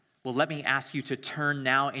Well, let me ask you to turn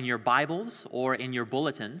now in your Bibles or in your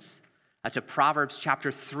bulletins to Proverbs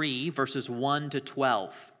chapter 3, verses 1 to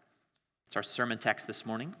 12. It's our sermon text this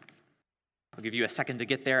morning. I'll give you a second to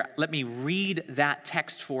get there. Let me read that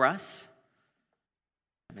text for us,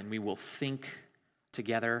 and then we will think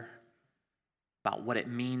together about what it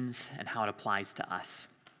means and how it applies to us.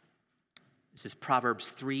 This is Proverbs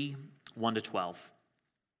 3, 1 to 12.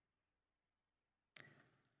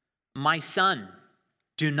 My son,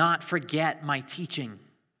 do not forget my teaching,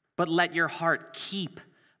 but let your heart keep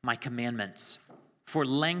my commandments. For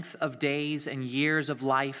length of days and years of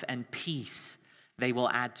life and peace they will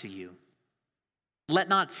add to you. Let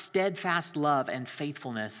not steadfast love and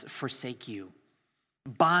faithfulness forsake you.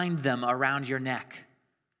 Bind them around your neck.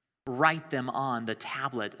 Write them on the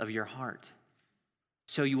tablet of your heart.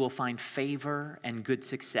 So you will find favor and good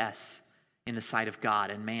success in the sight of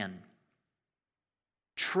God and man.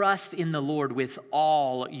 Trust in the Lord with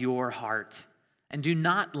all your heart, and do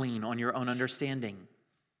not lean on your own understanding.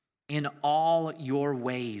 In all your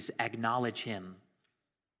ways acknowledge him,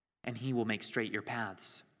 and he will make straight your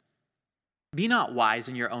paths. Be not wise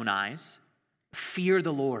in your own eyes. Fear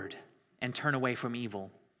the Lord and turn away from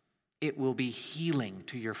evil. It will be healing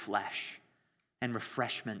to your flesh and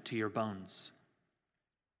refreshment to your bones.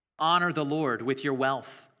 Honor the Lord with your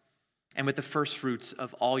wealth and with the firstfruits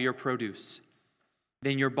of all your produce.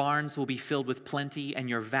 Then your barns will be filled with plenty, and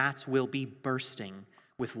your vats will be bursting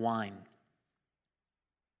with wine.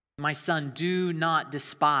 My son, do not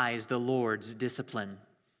despise the Lord's discipline,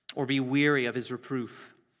 or be weary of his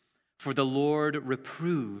reproof. For the Lord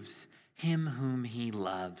reproves him whom he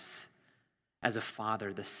loves, as a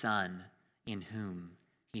father the son in whom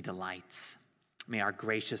he delights. May our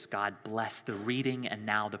gracious God bless the reading and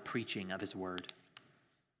now the preaching of his word.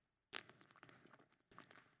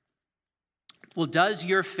 Well, does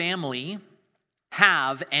your family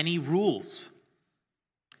have any rules?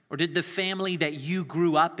 Or did the family that you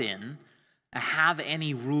grew up in have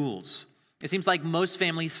any rules? It seems like most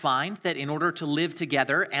families find that in order to live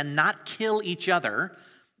together and not kill each other,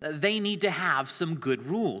 they need to have some good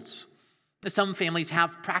rules. Some families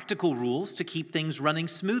have practical rules to keep things running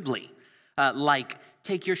smoothly, like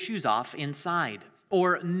take your shoes off inside,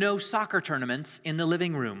 or no soccer tournaments in the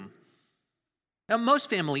living room. Now, most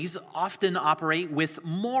families often operate with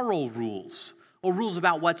moral rules, or rules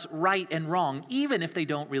about what's right and wrong, even if they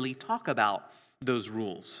don't really talk about those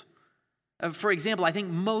rules. For example, I think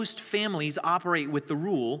most families operate with the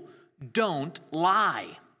rule, don't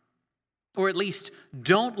lie. Or at least,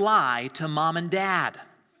 don't lie to mom and dad.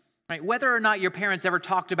 Right? Whether or not your parents ever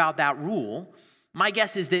talked about that rule, my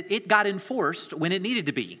guess is that it got enforced when it needed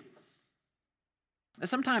to be.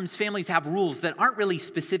 Sometimes families have rules that aren't really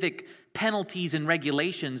specific penalties and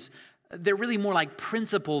regulations. They're really more like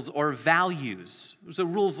principles or values. So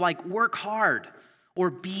rules like work hard, or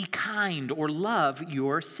be kind, or love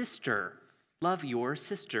your sister. Love your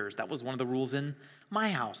sisters. That was one of the rules in my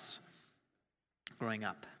house growing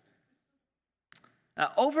up.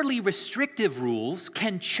 Overly restrictive rules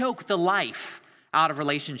can choke the life out of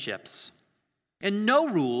relationships. And no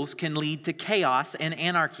rules can lead to chaos and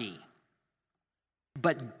anarchy.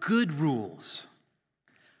 But good rules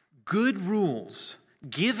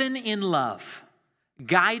given in love,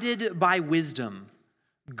 guided by wisdom,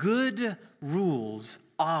 good rules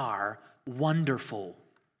are wonderful.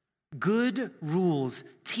 Good rules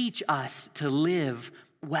teach us to live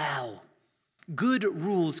well. Good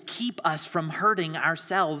rules keep us from hurting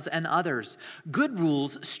ourselves and others. Good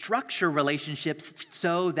rules structure relationships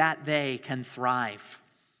so that they can thrive.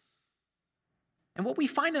 And what we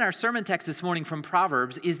find in our sermon text this morning from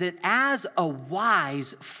Proverbs is that as a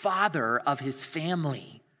wise father of his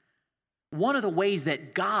family, one of the ways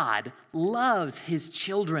that God loves his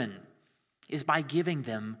children is by giving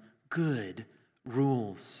them good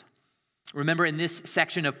rules. Remember, in this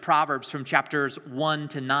section of Proverbs from chapters 1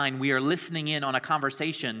 to 9, we are listening in on a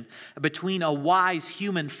conversation between a wise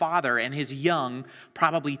human father and his young,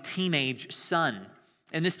 probably teenage son.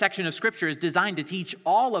 And this section of Scripture is designed to teach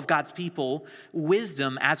all of God's people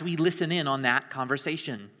wisdom as we listen in on that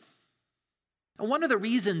conversation. And one of the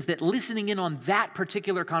reasons that listening in on that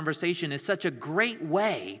particular conversation is such a great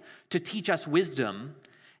way to teach us wisdom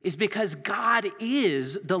is because God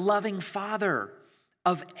is the loving Father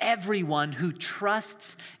of everyone who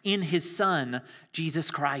trusts in his Son,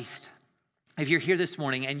 Jesus Christ. If you're here this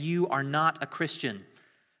morning and you are not a Christian,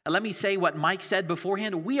 let me say what Mike said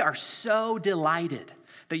beforehand. We are so delighted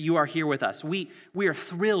that you are here with us. We are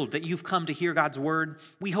thrilled that you've come to hear God's word.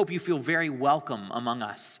 We hope you feel very welcome among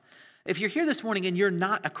us. If you're here this morning and you're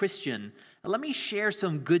not a Christian, let me share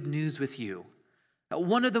some good news with you.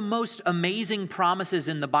 One of the most amazing promises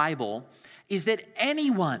in the Bible is that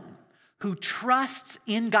anyone who trusts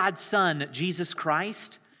in God's Son, Jesus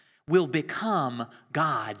Christ, will become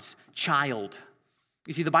God's child.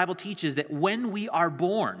 You see, the Bible teaches that when we are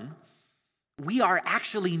born, we are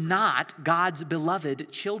actually not God's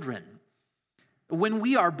beloved children. When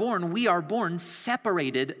we are born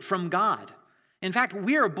separated from God. In fact,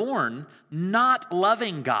 we are born not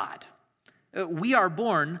loving God. We are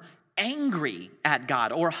born angry at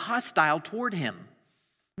God or hostile toward Him.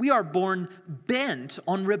 We are born bent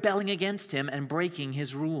on rebelling against Him and breaking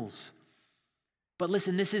His rules. But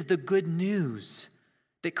listen, this is the good news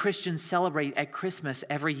that Christians celebrate at Christmas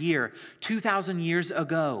every year. 2,000 years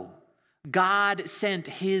ago, God sent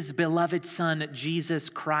His beloved Son, Jesus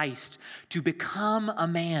Christ, to become a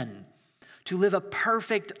man, to live a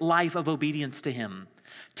perfect life of obedience to Him,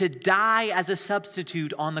 to die as a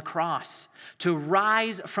substitute on the cross, to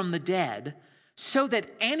rise from the dead, so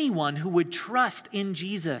that anyone who would trust in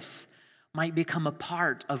Jesus might become a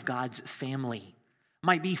part of God's family,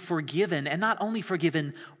 might be forgiven, and not only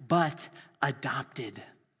forgiven, but adopted.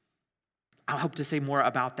 I hope to say more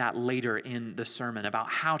about that later in the sermon, about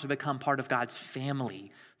how to become part of God's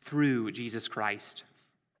family through Jesus Christ.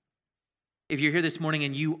 If you're here this morning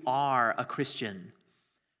and you are a Christian,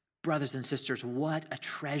 brothers and sisters, what a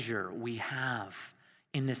treasure we have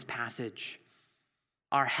in this passage.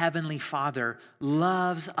 Our Heavenly Father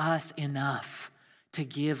loves us enough to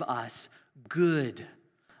give us good,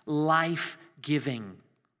 life-giving,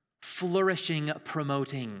 flourishing,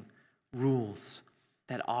 promoting rules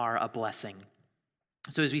that are a blessing.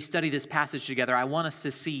 So as we study this passage together, I want us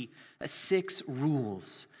to see 6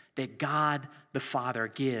 rules that God the Father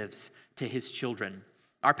gives to His children.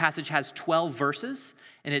 Our passage has 12 verses,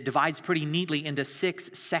 and it divides pretty neatly into 6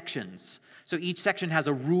 sections. So each section has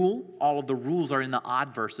a rule. All of the rules are in the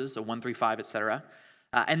odd verses, so 1 through 5, etc.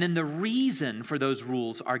 And then the reason for those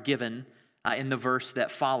rules are given in the verse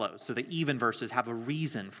that follows. So the even verses have a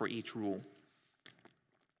reason for each rule.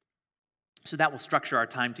 So that will structure our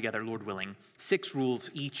time together, Lord willing. 6 rules,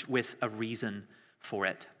 each with a reason for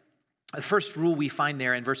it. The first rule we find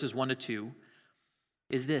there in verses 1 to 2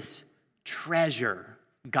 is this: treasure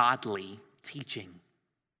godly teaching.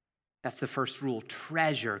 That's the first rule,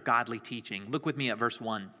 treasure godly teaching. Look with me at verse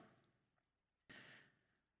 1.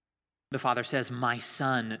 The Father says, "My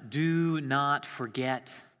son, do not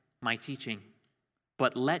forget my teaching,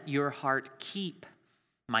 but let your heart keep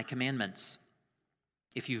my commandments."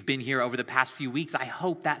 If you've been here over the past few weeks, I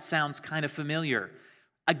hope that sounds kind of familiar.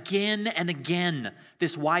 Again and again,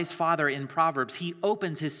 this wise father in Proverbs, he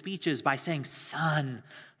opens his speeches by saying, "Son,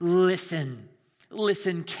 listen.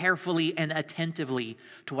 Listen carefully and attentively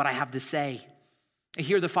to what I have to say."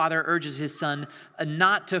 Here the father urges his son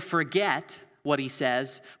not to forget what he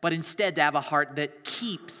says, but instead to have a heart that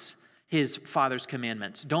keeps his father's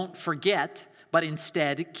commandments. Don't forget, but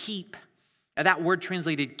instead keep. That word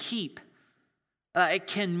translated keep, it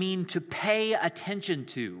can mean to pay attention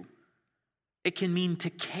to. It can mean to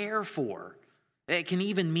care for. It can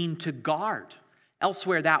even mean to guard.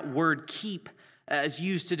 Elsewhere, that word keep is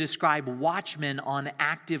used to describe watchmen on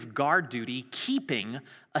active guard duty keeping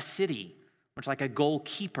a city, much like a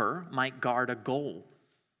goalkeeper might guard a goal.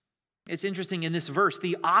 It's interesting in this verse,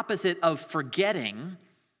 the opposite of forgetting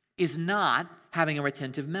is not having a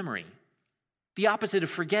retentive memory. The opposite of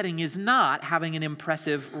forgetting is not having an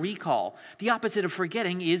impressive recall. The opposite of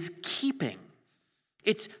forgetting is keeping.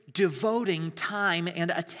 It's devoting time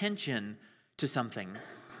and attention to something,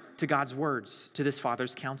 to God's words, to this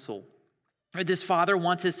father's counsel. This father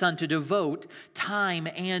wants his son to devote time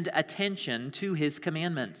and attention to his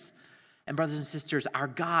commandments. And brothers and sisters, our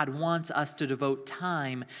God wants us to devote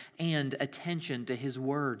time and attention to His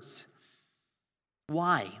words.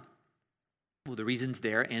 Why? Well, the reason's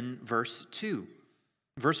there in verse 2.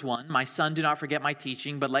 Verse 1, "My son, do not forget my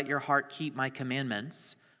teaching, but let your heart keep my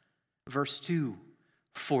commandments." Verse 2,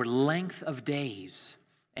 "For length of days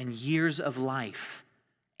and years of life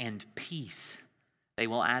and peace they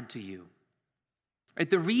will add to you." Right?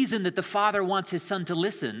 The reason that the father wants his son to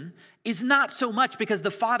listen is not so much because the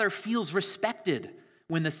father feels respected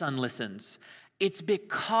when the son listens. It's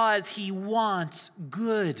because he wants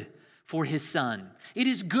good for his son. It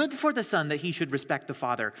is good for the son that he should respect the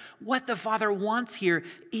father. What the father wants here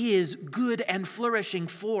is good and flourishing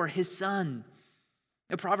for his son.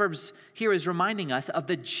 The Proverbs here is reminding us of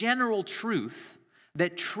the general truth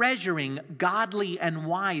that treasuring godly and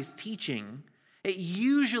wise teaching, it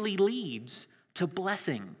usually leads to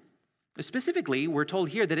blessing. Specifically, we're told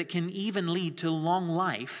here that it can even lead to long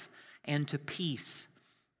life and to peace.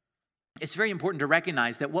 It's very important to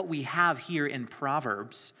recognize that what we have here in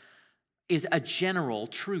Proverbs is a general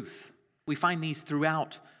truth. We find these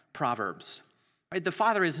throughout Proverbs. Right? The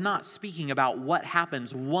Father is not speaking about what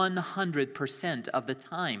happens 100% of the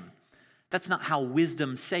time. That's not how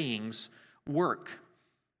wisdom sayings work.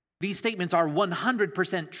 These statements are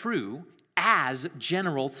 100% true as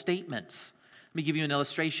general statements. Let me give you an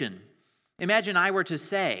illustration. Imagine I were to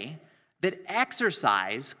say that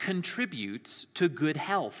exercise contributes to good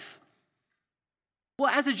health.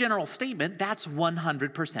 Well, as a general statement, that's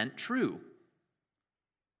 100% true.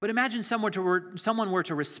 But imagine someone were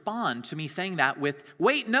to respond to me saying that with,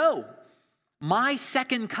 wait, no, my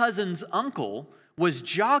second cousin's uncle was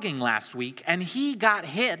jogging last week and he got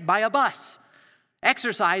hit by a bus.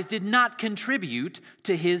 Exercise did not contribute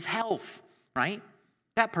to his health, right?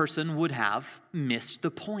 That person would have missed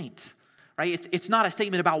the point, right? It's not a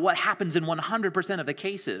statement about what happens in 100% of the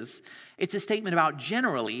cases. It's a statement about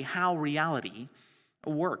generally how reality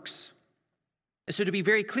works. So to be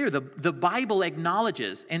very clear, the Bible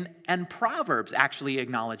acknowledges, and Proverbs actually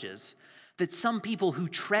acknowledges, that some people who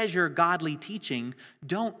treasure godly teaching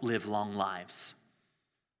don't live long lives.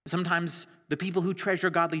 Sometimes the people who treasure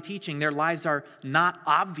godly teaching, their lives are not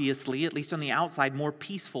obviously, at least on the outside, more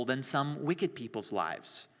peaceful than some wicked people's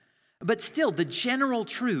lives. But still, the general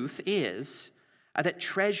truth is that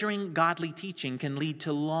treasuring godly teaching can lead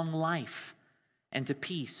to long life and to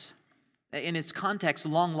peace. In its context,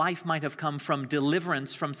 long life might have come from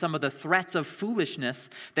deliverance from some of the threats of foolishness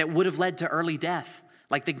that would have led to early death,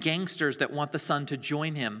 like the gangsters that want the son to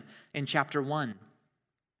join him in chapter 1.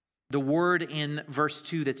 The word in verse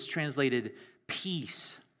 2 that's translated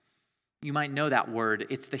peace, you might know that word.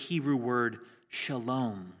 It's the Hebrew word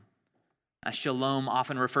shalom. Shalom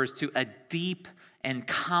often refers to a deep and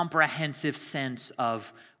comprehensive sense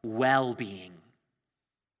of well-being.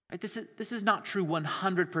 Right? This is not true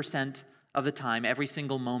 100% of the time, every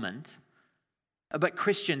single moment. But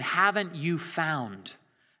Christian, haven't you found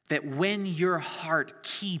that when your heart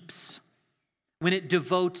keeps, when it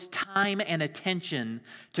devotes time and attention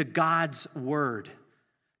to God's word,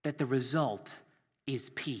 that the result is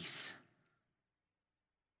peace?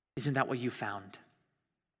 Isn't that what you found?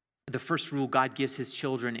 The first rule God gives his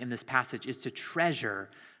children in this passage is to treasure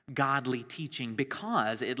godly teaching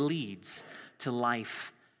because it leads to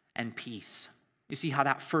life and peace. You see how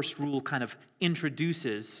that first rule kind of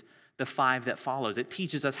introduces the 5 that follows. It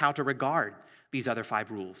teaches us how to regard these other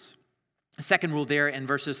 5 rules. The second rule there in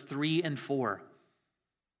verses 3 and 4.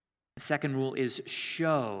 The second rule is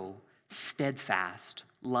show steadfast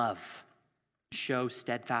love. Show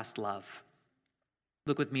steadfast love.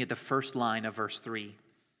 Look with me at the first line of verse 3.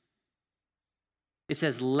 It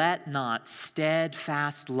says, let not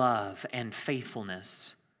steadfast love and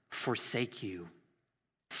faithfulness forsake you.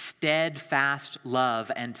 Steadfast love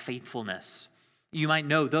and faithfulness. You might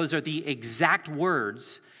know those are the exact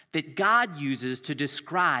words that God uses to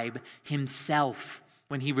describe himself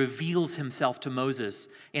when he reveals himself to Moses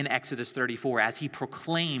in Exodus 34 as he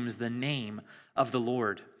proclaims the name of the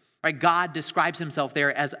Lord. Right? God describes himself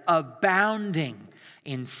there as abounding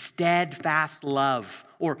in steadfast love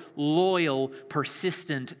or loyal,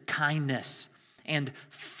 persistent kindness and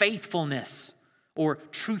faithfulness or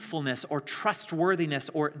truthfulness or trustworthiness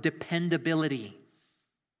or dependability.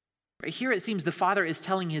 Right here it seems the Father is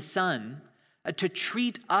telling his Son to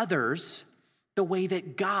treat others the way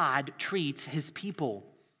that God treats his people.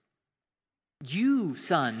 You,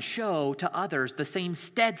 Son, show to others the same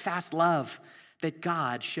steadfast love that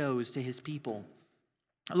God shows to his people.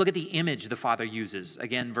 Look at the image the Father uses.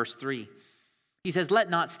 Again, verse 3. He says, let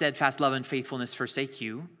not steadfast love and faithfulness forsake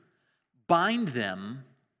you. Bind them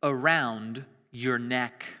around your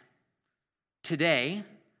neck. Today,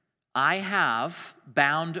 I have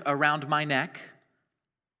bound around my neck,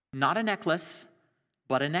 not a necklace,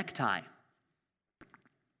 but a necktie.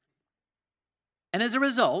 And as a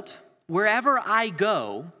result, wherever I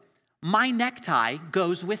go, my necktie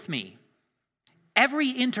goes with me. Every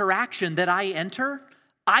interaction that I enter,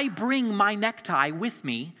 I bring my necktie with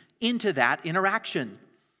me into that interaction.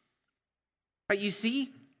 Right? You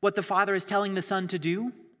see what the Father is telling the Son to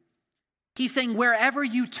do? He's saying wherever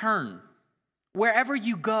you turn, wherever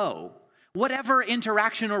you go, whatever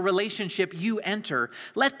interaction or relationship you enter,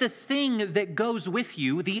 let the thing that goes with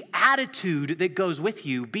you, the attitude that goes with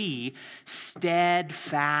you, be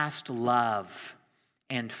steadfast love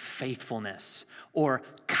and faithfulness, or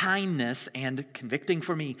kindness and, convicting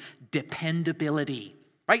for me, dependability.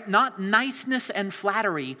 Right? Not niceness and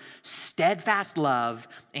flattery, steadfast love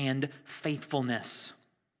and faithfulness.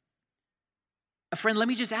 Friend, let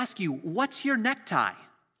me just ask you, what's your necktie?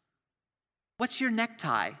 What's your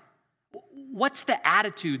necktie? What's the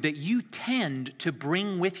attitude that you tend to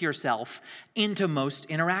bring with yourself into most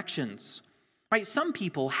interactions? Right? Some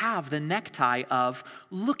people have the necktie of,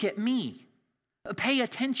 look at me, pay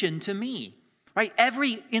attention to me. Right?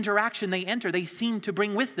 Every interaction they enter, they seem to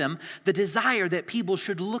bring with them the desire that people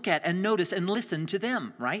should look at and notice and listen to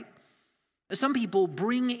them, right? Some people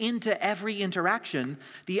bring into every interaction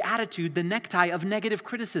the attitude, the necktie of negative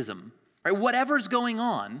criticism. Right? Whatever's going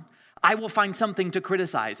on, I will find something to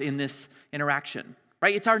criticize in this interaction.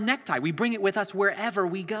 Right? It's our necktie. We bring it with us wherever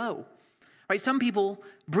we go. Right? Some people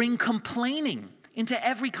bring complaining into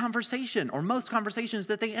every conversation or most conversations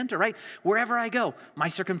that they enter, right? Wherever I go, my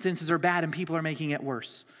circumstances are bad and people are making it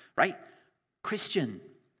worse, right? Christian,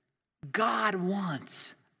 God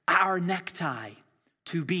wants our necktie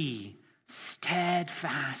to be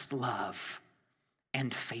steadfast love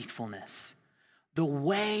and faithfulness. The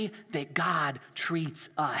way that God treats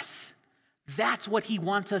us, that's what he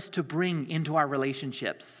wants us to bring into our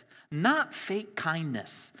relationships. Not fake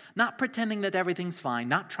kindness, not pretending that everything's fine,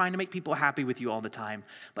 not trying to make people happy with you all the time,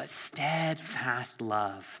 but steadfast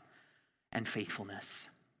love and faithfulness.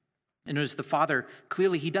 And notice the Father,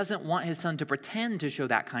 clearly, he doesn't want his Son to pretend to show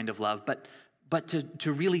that kind of love, but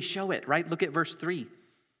to really show it, right? Look at verse 3.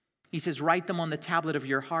 He says, write them on the tablet of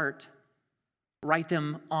your heart. Write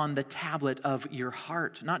them on the tablet of your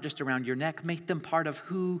heart, not just around your neck. Make them part of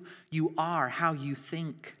who you are, how you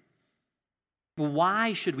think. Well,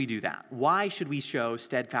 why should we do that? Why should we show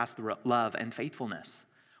steadfast love and faithfulness?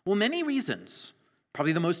 Well, many reasons.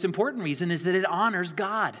 Probably the most important reason is that it honors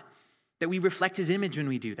God, that we reflect his image when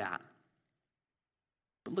we do that.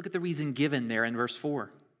 But look at the reason given there in verse 4.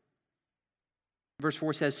 Verse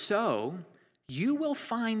 4 says, so you will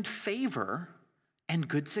find favor and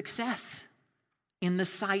good success in the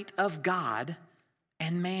sight of God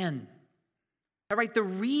and man. All right, the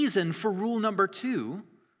reason for rule number 2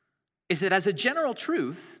 is that as a general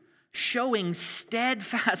truth, showing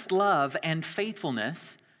steadfast love and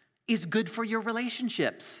faithfulness is good for your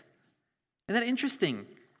relationships. Isn't that interesting?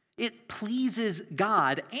 It pleases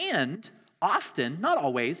God, and often, not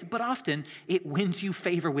always, but often, it wins you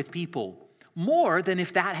favor with people, more than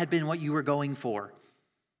if that had been what you were going for. All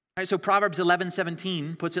right, so Proverbs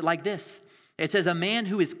 11:17 puts it like this. It says, a man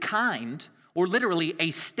who is kind, or literally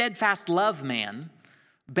a steadfast love man,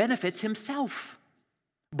 benefits himself.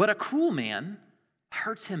 But a cruel man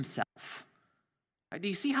hurts himself. Do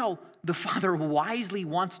you see how the Father wisely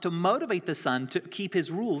wants to motivate the Son to keep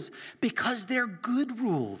his rules? Because they're good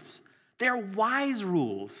rules. They're wise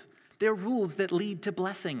rules. They're rules that lead to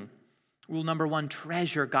blessing. Rule number 1,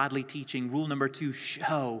 treasure godly teaching. Rule number 2,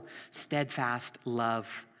 show steadfast love.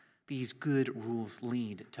 These good rules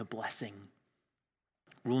lead to blessing.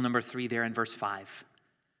 Rule number 3 there in verse 5,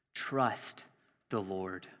 trust the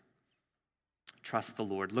Lord. Trust the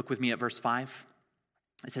Lord. Look with me at verse 5.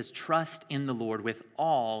 It says, trust in the Lord with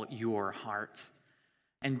all your heart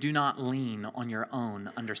and do not lean on your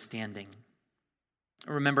own understanding.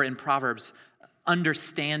 Remember in Proverbs,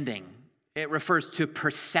 understanding, it refers to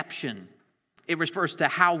perception. It refers to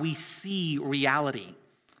how we see reality.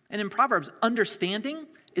 And in Proverbs, understanding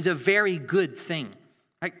is a very good thing.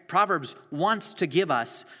 Right? Proverbs wants to give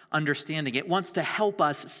us understanding. It wants to help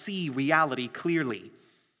us see reality clearly.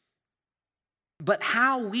 But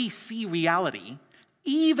how we see reality,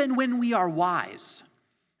 even when we are wise,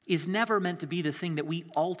 is never meant to be the thing that we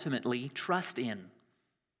ultimately trust in.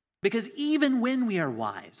 Because even when we are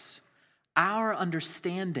wise, our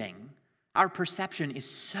understanding, our perception is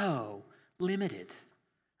so limited.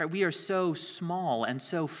 Right? We are so small and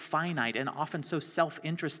so finite and often so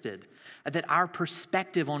self-interested that our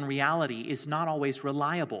perspective on reality is not always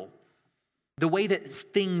reliable. The way that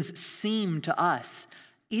things seem to us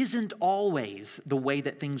isn't always the way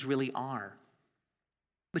that things really are.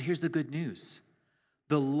 But here's the good news.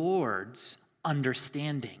 The Lord's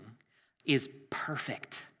understanding is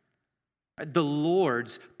perfect. The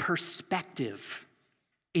Lord's perspective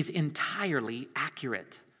is entirely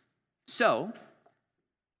accurate. So,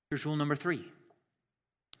 here's rule number 3.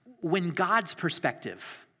 When God's perspective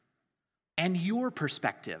and your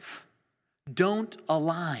perspective don't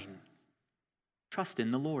align, trust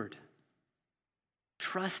in the Lord.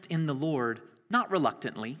 Trust in the Lord, not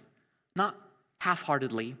reluctantly, not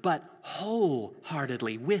half-heartedly, but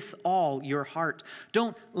wholeheartedly, with all your heart.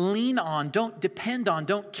 Don't lean on, don't depend on,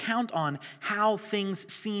 don't count on how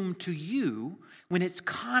things seem to you when it's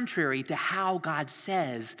contrary to how God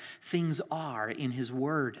says things are in his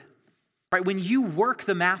word. Right? When you work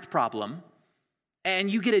the math problem and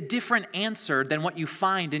you get a different answer than what you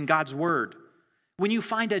find in God's word, when you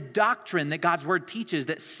find a doctrine that God's word teaches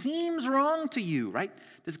that seems wrong to you, right?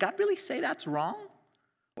 Does God really say that's wrong?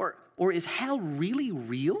 Or is hell really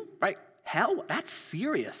real? Right? Hell, that's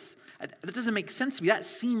serious. That doesn't make sense to me. That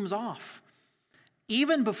seems off.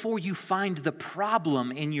 Even before you find the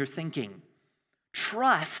problem in your thinking,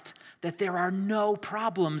 trust that there are no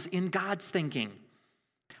problems in God's thinking.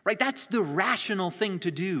 Right? That's the rational thing to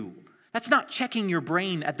do. That's not checking your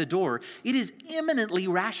brain at the door. It is eminently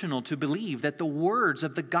rational to believe that the words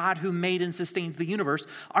of the God who made and sustains the universe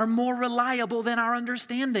are more reliable than our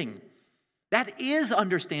understanding. That is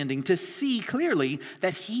understanding, to see clearly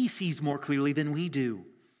that He sees more clearly than we do.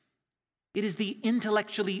 It is the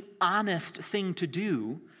intellectually honest thing to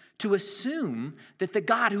do to assume that the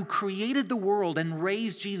God who created the world and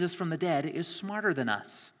raised Jesus from the dead is smarter than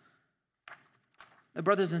us.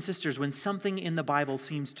 Brothers and sisters, when something in the Bible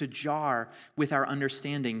seems to jar with our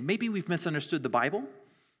understanding, maybe we've misunderstood the Bible,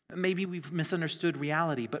 maybe we've misunderstood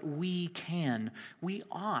reality, but we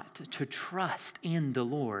ought to trust in the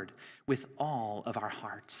Lord with all of our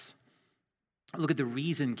hearts. Look at the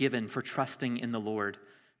reason given for trusting in the Lord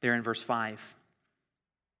there in verse 5.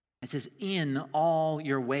 It says, "In all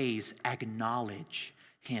your ways acknowledge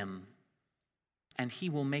Him, and He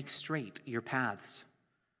will make straight your paths."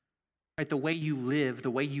 Right, the way you live,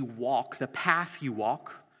 the way you walk, the path you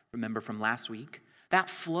walk, remember from last week, that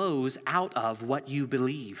flows out of what you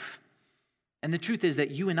believe. And the truth is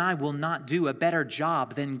that you and I will not do a better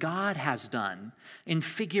job than God has done in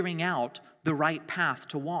figuring out the right path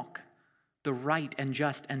to walk, the right and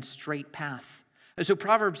just and straight path. And so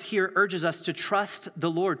Proverbs here urges us to trust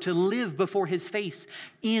the Lord, to live before His face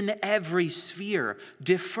in every sphere,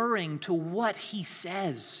 deferring to what He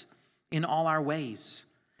says in all our ways.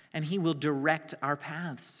 And He will direct our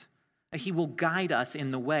paths. He will guide us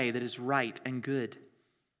in the way that is right and good.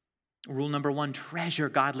 Rule number 1, treasure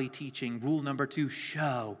godly teaching. Rule number 2,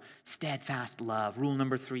 show steadfast love. Rule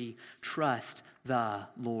number 3, trust the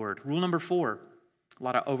Lord. Rule number 4, a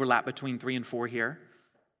lot of overlap between 3 and 4 here.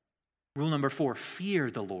 Rule number 4,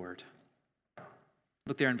 fear the Lord.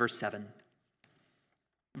 Look there in verse 7.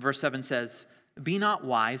 Verse 7 says, "Be not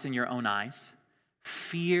wise in your own eyes.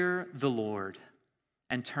 Fear the Lord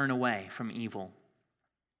and turn away from evil."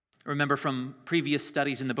 Remember from previous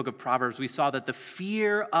studies in the book of Proverbs, we saw that the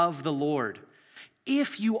fear of the Lord,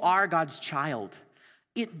 if you are God's child,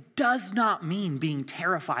 it does not mean being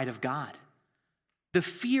terrified of God. The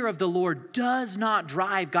fear of the Lord does not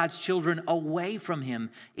drive God's children away from Him.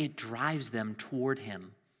 It drives them toward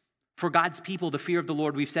Him. For God's people, the fear of the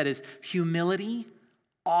Lord, we've said, is humility,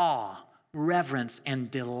 awe, reverence,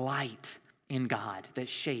 and delight in God that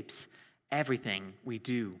shapes everything we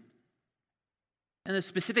do. And the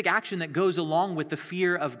specific action that goes along with the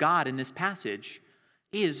fear of God in this passage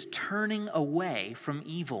is turning away from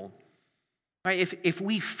evil. Right? If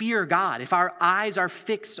we fear God, if our eyes are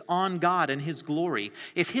fixed on God and His glory,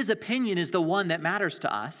 if His opinion is the one that matters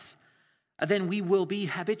to us, then we will be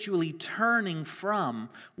habitually turning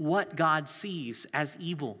from what God sees as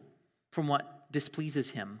evil, from what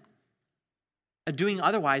displeases Him. Doing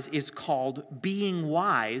otherwise is called being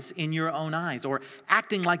wise in your own eyes, or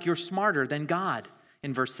acting like you're smarter than God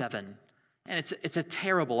in verse 7. And it's a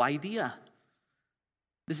terrible idea.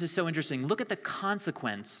 This is so interesting. Look at the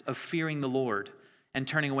consequence of fearing the Lord and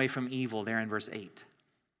turning away from evil there in verse 8.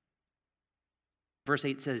 Verse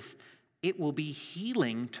 8 says, "It will be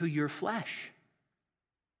healing to your flesh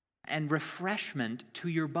and refreshment to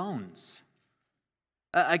your bones."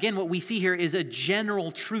 Again, what we see here is a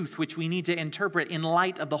general truth which we need to interpret in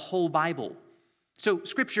light of the whole Bible. So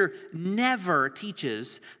Scripture never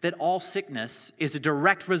teaches that all sickness is a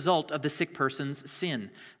direct result of the sick person's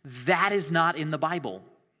sin. That is not in the Bible.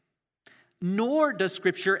 Nor does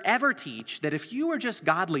Scripture ever teach that if you were just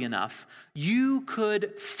godly enough, you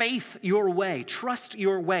could faith your way, trust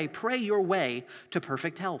your way, pray your way to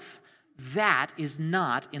perfect health. That is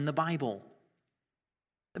not in the Bible.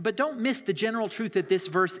 But don't miss the general truth that this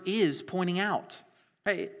verse is pointing out.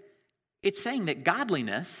 Right? It's saying that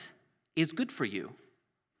godliness is good for you.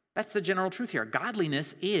 That's the general truth here.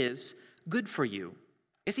 Godliness is good for you.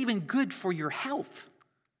 It's even good for your health.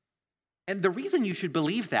 And the reason you should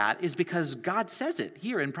believe that is because God says it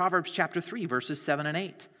here in Proverbs chapter 3, verses 7 and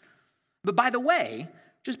 8. But by the way,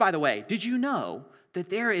 did you know that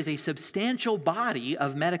there is a substantial body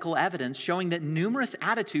of medical evidence showing that numerous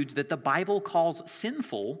attitudes that the Bible calls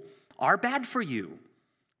sinful are bad for you?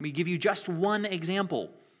 Let me give you just one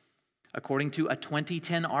example. According to a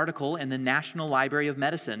 2010 article in the National Library of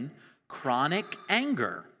Medicine, chronic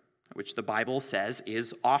anger, which the Bible says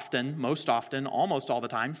is often, most often, almost all the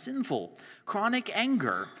time, sinful. Chronic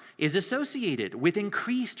anger is associated with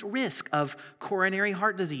increased risk of coronary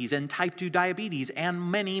heart disease and type 2 diabetes and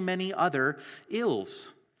many, many other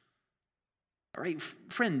ills. All right,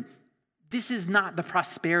 friend, this is not the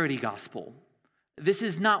prosperity gospel. This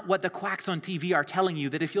is not what the quacks on TV are telling you,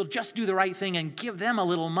 that if you'll just do the right thing and give them a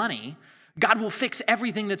little money, God will fix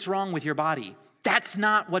everything that's wrong with your body. That's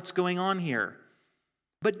not what's going on here.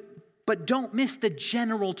 But don't miss the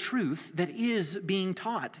general truth that is being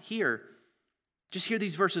taught here. Just hear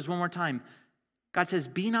these verses one more time. God says,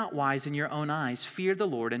 "Be not wise in your own eyes. Fear the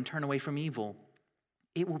Lord and turn away from evil.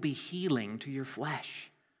 It will be healing to your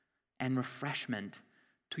flesh and refreshment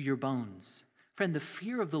to your bones." Friend, the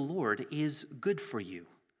fear of the Lord is good for you.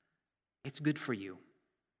 It's good for you.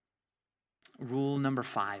 Rule number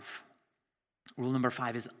 5. Rule number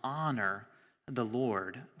 5 is honor the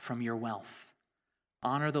Lord from your wealth.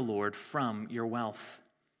 Honor the Lord from your wealth.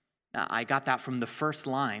 Now, I got that from the first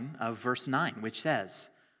line of verse 9, which says,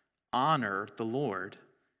 honor the Lord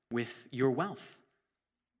with your wealth.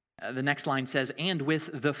 The next line says, and with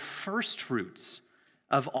the first fruits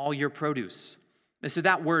of all your produce. So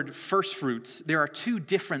that word first fruits, there are two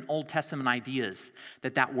different Old Testament ideas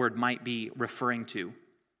that word might be referring to.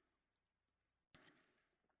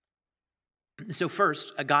 So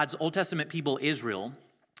first, God's Old Testament people, Israel,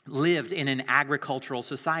 lived in an agricultural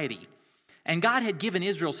society. And God had given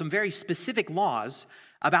Israel some very specific laws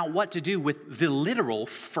about what to do with the literal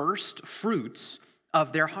first fruits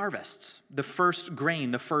of their harvests. The first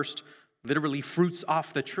grain, the first literally fruits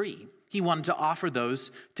off the tree. He wanted to offer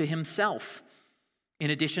those to himself, in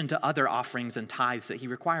addition to other offerings and tithes that he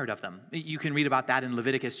required of them. You can read about that in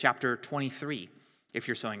Leviticus chapter 23, if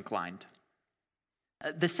you're so inclined.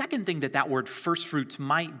 The second thing that word first fruits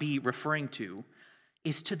might be referring to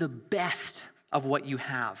is to the best of what you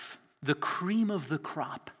have, the cream of the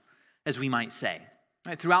crop, as we might say.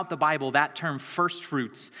 Throughout the Bible, that term first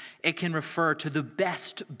fruits, it can refer to the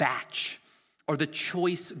best batch or the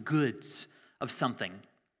choice goods of something.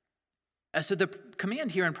 So the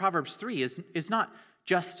command here in Proverbs 3 is not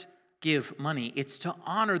just give money, it's to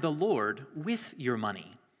honor the Lord with your money.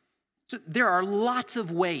 So there are lots of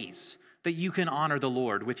ways that you can honor the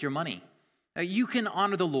Lord with your money. You can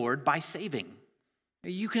honor the Lord by saving.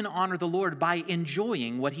 You can honor the Lord by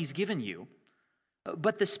enjoying what he's given you.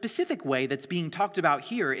 But the specific way that's being talked about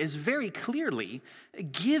here is very clearly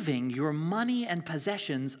giving your money and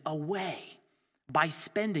possessions away by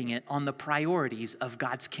spending it on the priorities of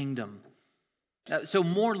God's kingdom. So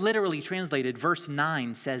more literally translated, verse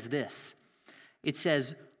 9 says this. It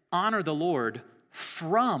says, honor the Lord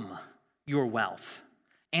from your wealth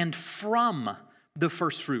and from the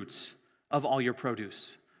first fruits of all your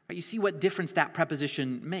produce. You see what difference that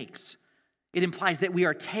preposition makes. It implies that we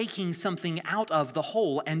are taking something out of the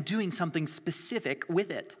whole and doing something specific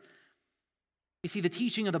with it. You see, the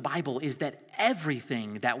teaching of the Bible is that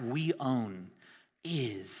everything that we own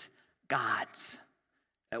is God's.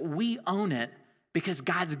 We own it because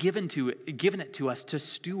God's given it to us to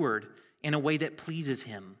steward in a way that pleases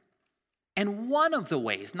him. And one of the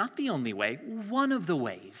ways, not the only way, one of the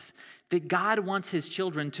ways that God wants his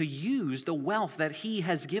children to use the wealth that he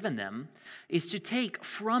has given them is to take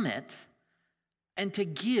from it and to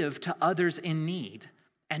give to others in need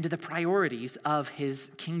and to the priorities of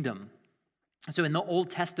his kingdom. So in the Old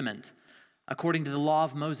Testament, according to the law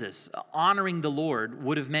of Moses, honoring the Lord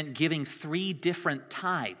would have meant giving 3 different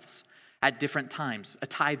tithes at different times. A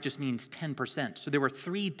tithe just means 10%. So there were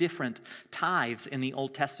 3 different tithes in the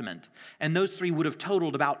Old Testament. And those 3 would have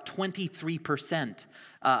totaled about 23%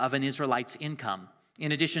 of an Israelite's income,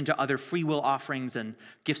 in addition to other free will offerings and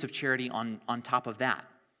gifts of charity on top of that.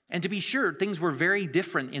 And to be sure, things were very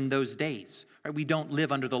different in those days. Right? We don't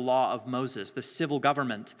live under the law of Moses. The civil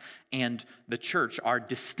government and the church are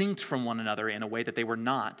distinct from one another in a way that they were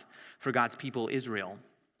not for God's people, Israel.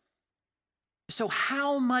 So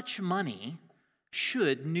how much money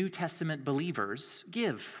should New Testament believers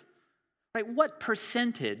give? Right? What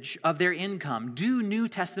percentage of their income do New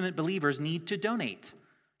Testament believers need to donate?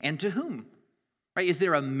 And to whom? Right? Is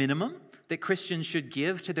there a minimum that Christians should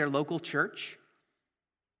give to their local church?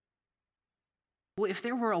 Well, if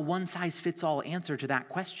there were a one-size-fits-all answer to that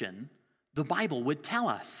question, the Bible would tell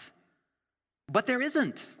us. But there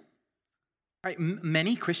isn't. Right,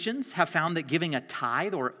 many Christians have found that giving a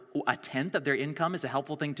tithe or a tenth of their income is a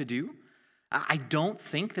helpful thing to do. I don't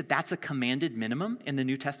think that that's a commanded minimum in the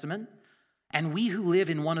New Testament. And we who live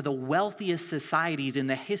in one of the wealthiest societies in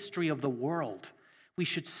the history of the world, we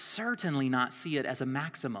should certainly not see it as a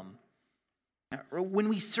maximum. When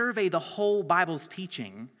we survey the whole Bible's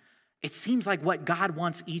teaching, it seems like what God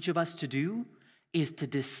wants each of us to do is to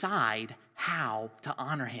decide how to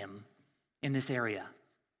honor him in this area.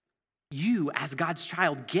 You, as God's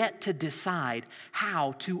child, get to decide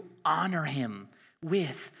how to honor him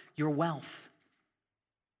with your wealth.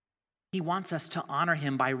 He wants us to honor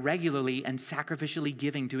him by regularly and sacrificially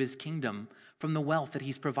giving to his kingdom from the wealth that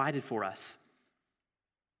he's provided for us.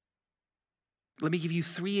 Let me give you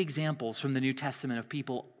 3 examples from the New Testament of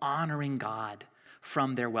people honoring God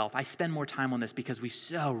from their wealth. I spend more time on this because we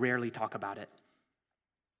so rarely talk about it.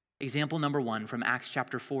 Example number 1 from Acts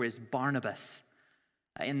chapter 4 is Barnabas.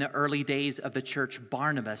 In the early days of the church,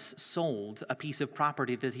 Barnabas sold a piece of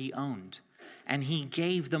property that he owned, and he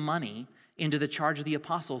gave the money into the charge of the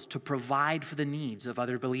apostles to provide for the needs of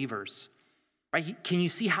other believers. Right? Can you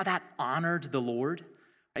see how that honored the Lord?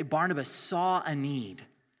 Right? Barnabas saw a need.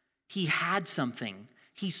 He had something.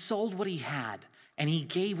 He sold what he had, and he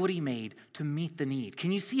gave what he made to meet the need.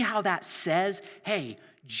 Can you see how that says, hey,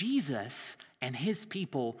 Jesus and his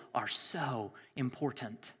people are so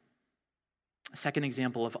important? A second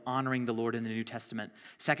example of honoring the Lord in the New Testament,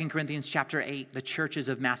 2 Corinthians chapter 8, the churches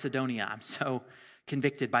of Macedonia. I'm so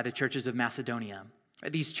convicted by the churches of Macedonia.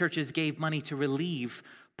 These churches gave money to relieve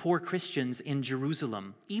poor Christians in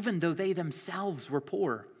Jerusalem, even though they themselves were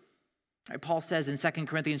poor. Paul says in 2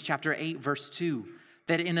 Corinthians chapter 8, verse 2,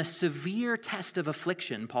 that in a severe test of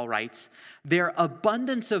affliction, Paul writes, their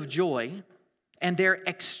abundance of joy and their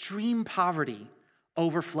extreme poverty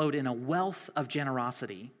overflowed in a wealth of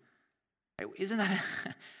generosity. Isn't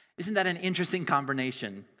that an interesting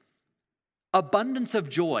combination? Abundance of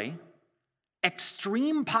joy,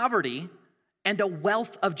 extreme poverty, and a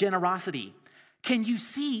wealth of generosity. Can you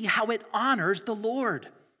see how it honors the Lord?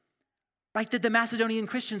 Right, that the Macedonian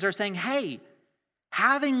Christians are saying, hey,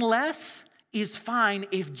 having less is fine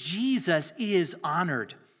if Jesus is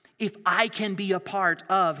honored, if I can be a part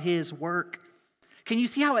of his work. Can you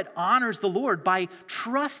see how it honors the Lord by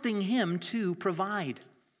trusting him to provide?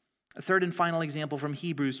 A third and final example from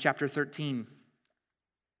Hebrews chapter 13.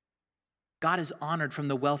 God is honored from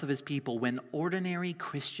the wealth of his people when ordinary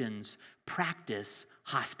Christians practice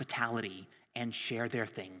hospitality and share their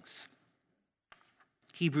things.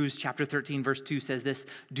 Hebrews chapter 13, verse 2 says this,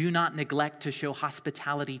 do not neglect to show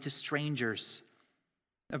hospitality to strangers.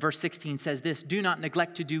 Verse 16 says this, do not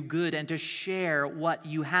neglect to do good and to share what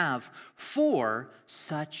you have, for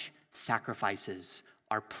such sacrifices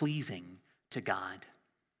are pleasing to God.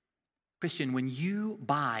 Christian, when you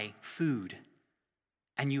buy food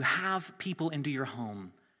and you have people into your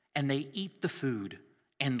home and they eat the food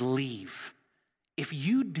and leave, if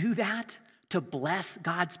you do that to bless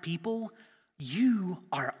God's people, you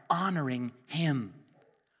are honoring him.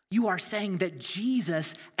 You are saying that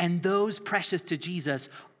Jesus and those precious to Jesus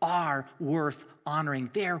are worth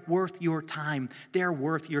honoring. They're worth your time. They're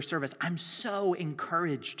worth your service. I'm so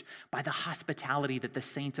encouraged by the hospitality that the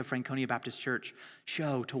saints of Franconia Baptist Church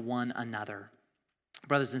show to one another.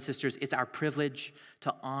 Brothers and sisters, it's our privilege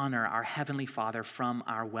to honor our Heavenly Father from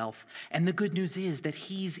our wealth. And the good news is that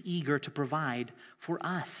he's eager to provide for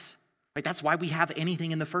us. Right? That's why we have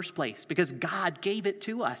anything in the first place, because God gave it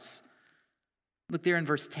to us. Look there in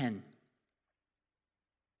verse 10.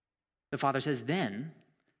 The Father says, then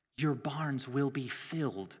your barns will be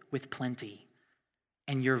filled with plenty,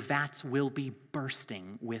 and your vats will be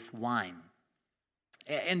bursting with wine.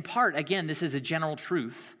 In part, again, this is a general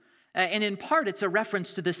truth. And in part, it's a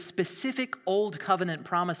reference to the specific Old Covenant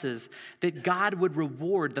promises that God would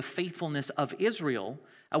reward the faithfulness of Israel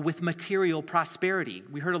with material prosperity.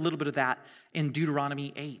 We heard a little bit of that in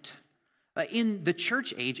Deuteronomy 8. In the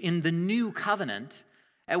church age, in the new covenant,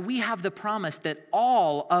 we have the promise that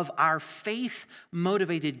all of our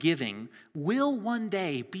faith-motivated giving will one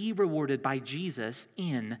day be rewarded by Jesus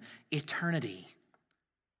in eternity.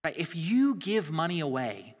 If you give money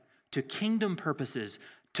away to kingdom purposes,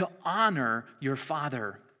 to honor your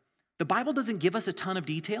Father, the Bible doesn't give us a ton of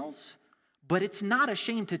details, but it's not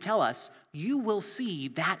ashamed to tell us you will see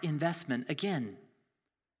that investment again.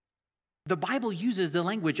 The Bible uses the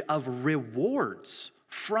language of rewards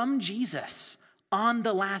from Jesus on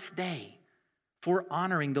the last day for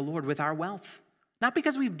honoring the Lord with our wealth. Not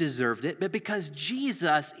because we've deserved it, but because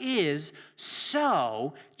Jesus is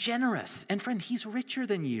so generous. And friend, he's richer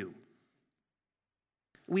than you.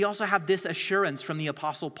 We also have this assurance from the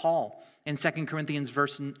Apostle Paul in 2 Corinthians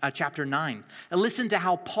chapter 9. Listen to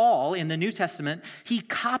how Paul in the New Testament, he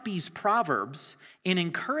copies Proverbs in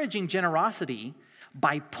encouraging generosity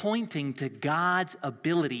by pointing to God's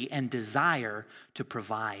ability and desire to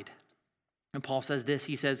provide. And Paul says this,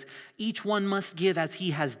 he says, each one must give as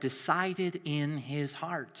he has decided in his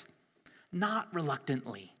heart, not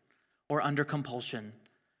reluctantly or under compulsion,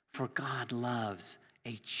 for God loves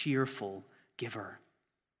a cheerful giver.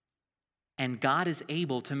 And God is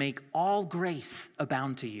able to make all grace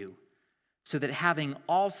abound to you, so that having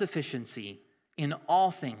all sufficiency in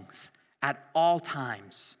all things at all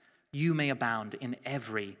times, you may abound in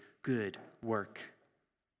every good work.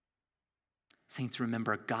 Saints,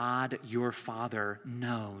 remember, God, your Father,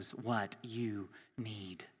 knows what you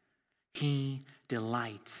need. He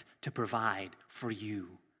delights to provide for you,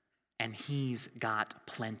 and he's got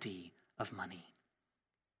plenty of money.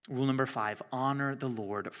 Rule number 5, honor the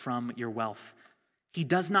Lord from your wealth. He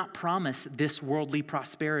does not promise this worldly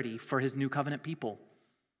prosperity for his new covenant people,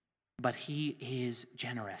 but he is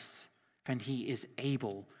generous and he is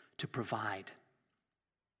able to provide.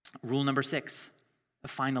 Rule number 6,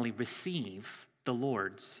 finally, receive the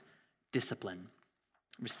Lord's discipline.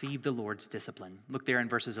 Receive the Lord's discipline. Look there in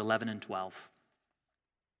verses 11 and 12.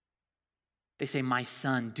 They say, "My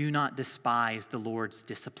son, do not despise the Lord's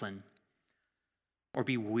discipline or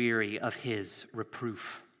be weary of his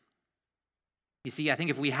reproof." You see, I think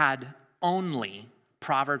if we had only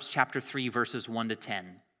Proverbs chapter 3, verses 1 to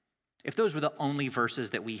 10, if those were the only verses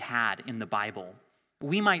that we had in the Bible,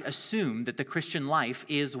 we might assume that the Christian life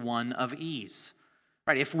is one of ease.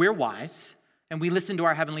 Right? If we're wise and we listen to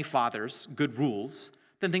our Heavenly Father's good rules,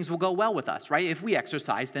 then things will go well with us, right? If we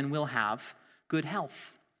exercise, then we'll have good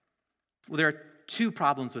health. Well, there are two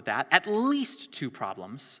problems with that, at least two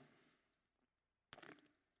problems,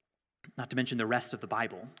 not to mention the rest of the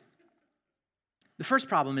Bible. The first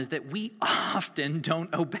problem is that we often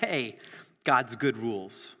don't obey God's good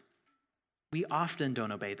rules. We often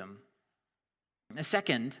don't obey them. The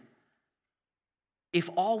second, if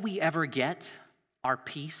all we ever get are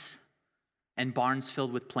peace and barns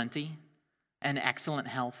filled with plenty and excellent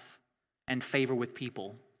health and favor with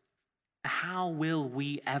people, how will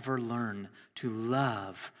we ever learn to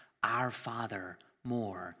love our Father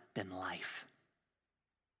more than life?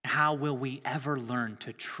 How will we ever learn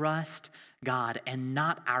to trust God and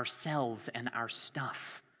not ourselves and our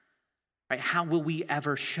stuff? Right? How will we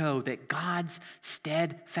ever show that God's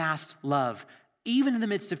steadfast love, even in the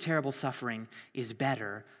midst of terrible suffering, is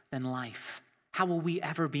better than life? How will we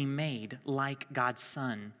ever be made like God's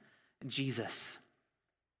Son, Jesus?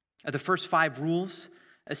 The first 5 rules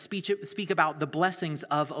speak about the blessings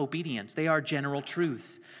of obedience. They are general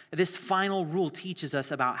truths. This final rule teaches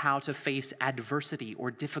us about how to face adversity or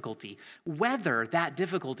difficulty, whether that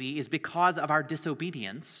difficulty is because of our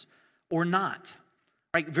disobedience or not.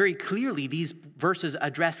 Right? Very clearly, these verses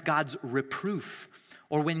address God's reproof,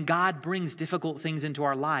 or when God brings difficult things into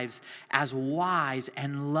our lives as wise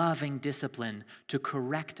and loving discipline to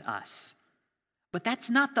correct us. But that's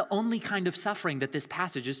not the only kind of suffering that this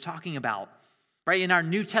passage is talking about. Right? In our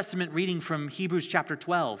New Testament reading from Hebrews chapter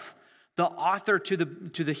 12, the author to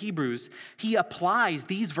the Hebrews, he applies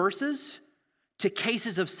these verses to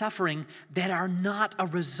cases of suffering that are not a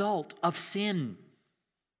result of sin.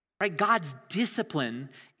 Right? God's discipline,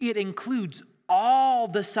 it includes all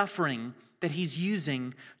the suffering that he's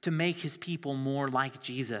using to make his people more like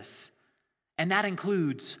Jesus. And that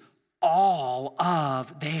includes all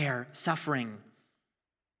of their suffering.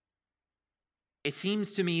 It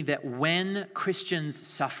seems to me that when Christians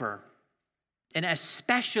suffer, and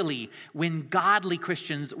especially when godly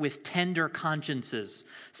Christians with tender consciences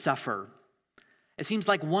suffer, it seems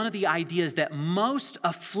like one of the ideas that most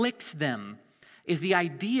afflicts them is the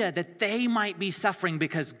idea that they might be suffering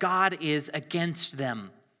because God is against them.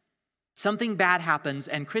 Something bad happens,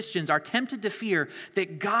 and Christians are tempted to fear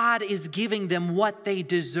that God is giving them what they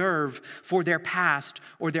deserve for their past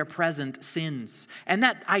or their present sins. And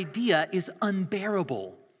that idea is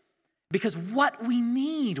unbearable, because what we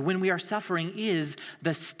need when we are suffering is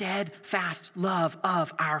the steadfast love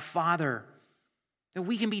of our Father. That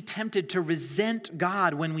we can be tempted to resent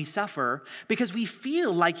God when we suffer because we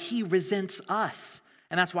feel like he resents us,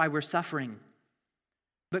 and that's why we're suffering.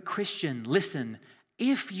 But Christian, listen,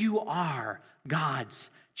 if you are God's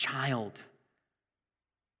child,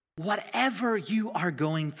 whatever you are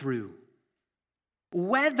going through,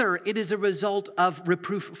 whether it is a result of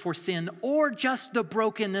reproof for sin or just the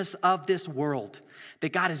brokenness of this world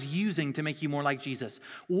that God is using to make you more like Jesus,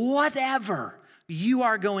 whatever you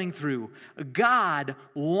are going through, God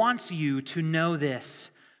wants you to know this: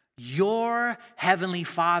 your Heavenly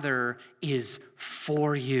Father is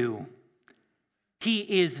for you. He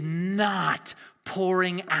is not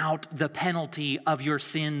pouring out the penalty of your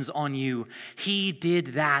sins on you. He did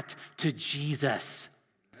that to Jesus.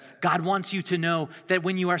 God wants you to know that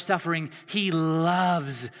when you are suffering, he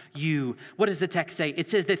loves you. What does the text say? It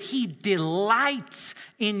says that he delights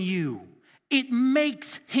in you. It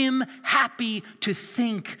makes him happy to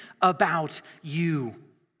think about you.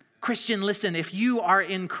 Christian, listen, if you are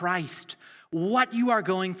in Christ, what you are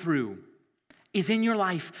going through is in your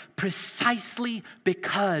life precisely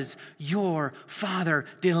because your Father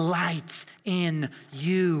delights in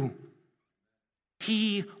you.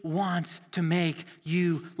 He wants to make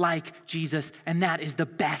you like Jesus, and that is the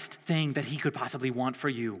best thing that he could possibly want for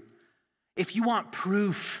you. If you want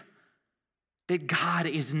proof that God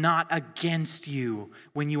is not against you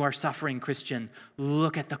when you are suffering, Christian,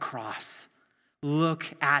 look at the cross. Look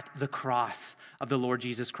at the cross of the Lord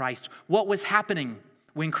Jesus Christ. What was happening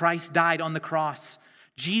when Christ died on the cross?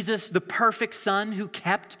 Jesus, the perfect Son who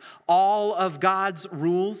kept all of God's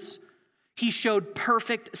rules, he showed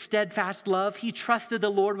perfect, steadfast love. He trusted the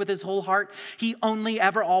Lord with his whole heart. He only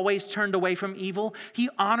ever always turned away from evil. He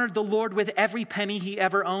honored the Lord with every penny he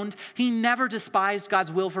ever owned. He never despised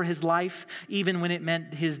God's will for his life, even when it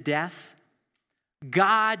meant his death.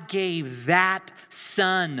 God gave that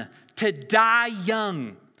Son to die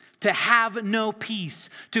young, to have no peace,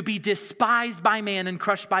 to be despised by man and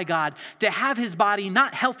crushed by God, to have his body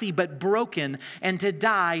not healthy but broken, and to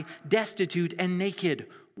die destitute and naked.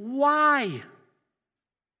 Why?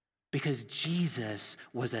 Because Jesus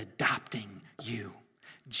was adopting you.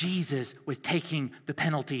 Jesus was taking the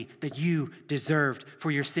penalty that you deserved for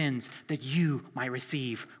your sins, that you might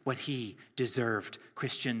receive what he deserved.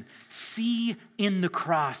 Christian, see in the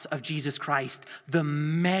cross of Jesus Christ the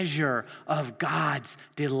measure of God's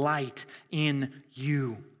delight in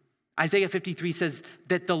you. Isaiah 53 says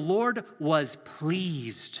that the Lord was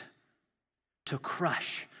pleased to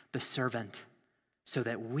crush the servant so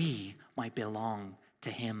that we might belong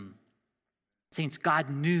to him. Saints, God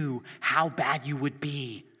knew how bad you would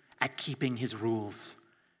be at keeping his rules,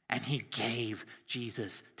 and he gave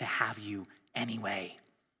Jesus to have you anyway.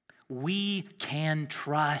 We can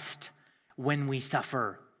trust when we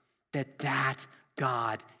suffer that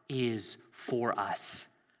God is for us,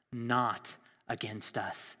 not against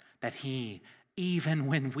us, that he, even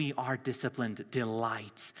when we are disciplined,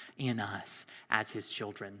 delights in us as his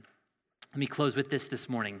children. Let me close with this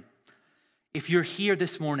morning. If you're here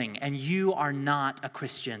this morning and you are not a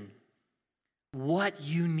Christian, what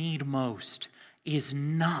you need most is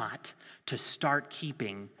not to start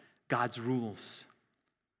keeping God's rules.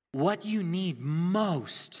 What you need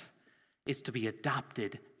most is to be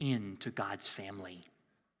adopted into God's family.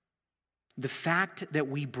 The fact that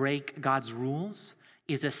we break God's rules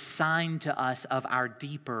is a sign to us of our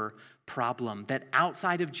deeper problem, that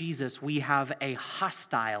outside of Jesus, we have a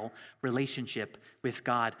hostile relationship with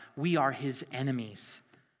God. We are his enemies.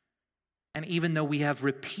 And even though we have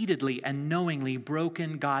repeatedly and knowingly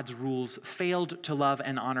broken God's rules, failed to love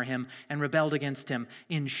and honor him, and rebelled against him,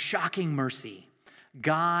 in shocking mercy,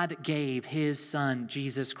 God gave his Son,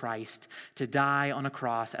 Jesus Christ, to die on a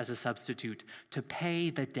cross as a substitute, to pay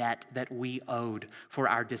the debt that we owed for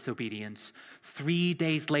our disobedience. 3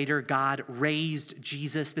 days later, God raised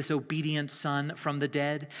Jesus, this obedient Son, from the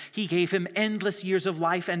dead. He gave him endless years of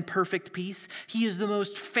life and perfect peace. He is the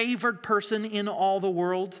most favored person in all the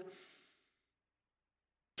world.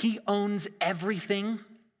 He owns everything.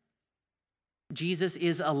 Jesus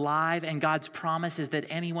is alive, and God's promise is that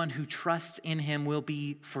anyone who trusts in him will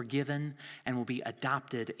be forgiven and will be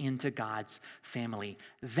adopted into God's family.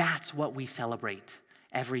 That's what we celebrate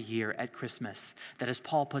every year at Christmas. That, as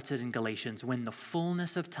Paul puts it in Galatians, when the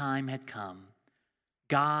fullness of time had come,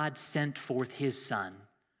 God sent forth his Son,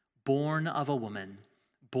 born of a woman,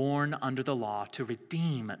 born under the law, to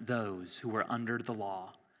redeem those who were under the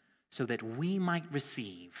law, so that we might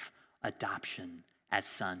receive adoption as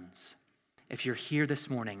sons. If you're here this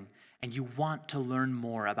morning and you want to learn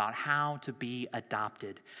more about how to be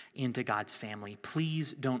adopted into God's family,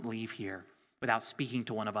 please don't leave here without speaking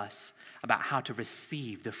to one of us about how to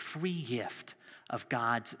receive the free gift of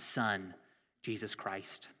God's Son, Jesus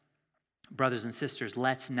Christ. Brothers and sisters,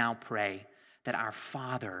 let's now pray that our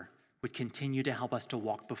Father would continue to help us to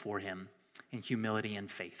walk before him in humility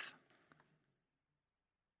and faith.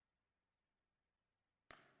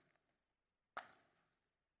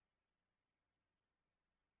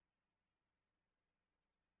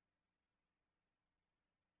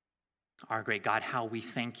 Our great God, how we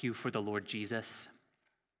thank you for the Lord Jesus.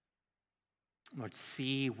 Lord,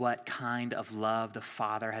 see what kind of love the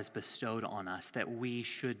Father has bestowed on us, that we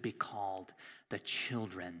should be called the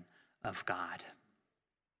children of God.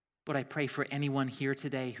 Lord, I pray for anyone here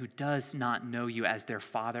today who does not know you as their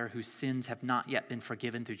Father, whose sins have not yet been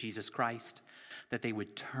forgiven through Jesus Christ, that they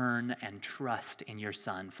would turn and trust in your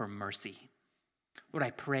Son for mercy. Lord,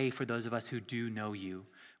 I pray for those of us who do know you.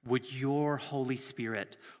 Would your Holy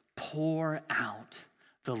Spirit pour out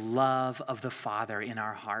the love of the Father in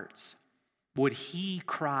our hearts? Would he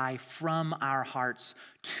cry from our hearts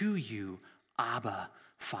to you, Abba,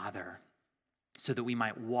 Father, so that we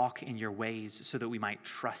might walk in your ways, so that we might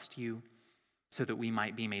trust you, so that we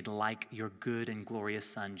might be made like your good and glorious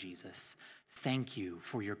Son, Jesus. Thank you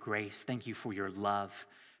for your grace. Thank you for your love.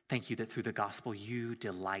 Thank you that through the gospel you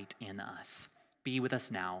delight in us. Be with us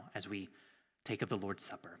now as we take of the Lord's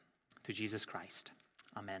Supper. Through Jesus Christ.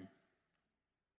 Amen.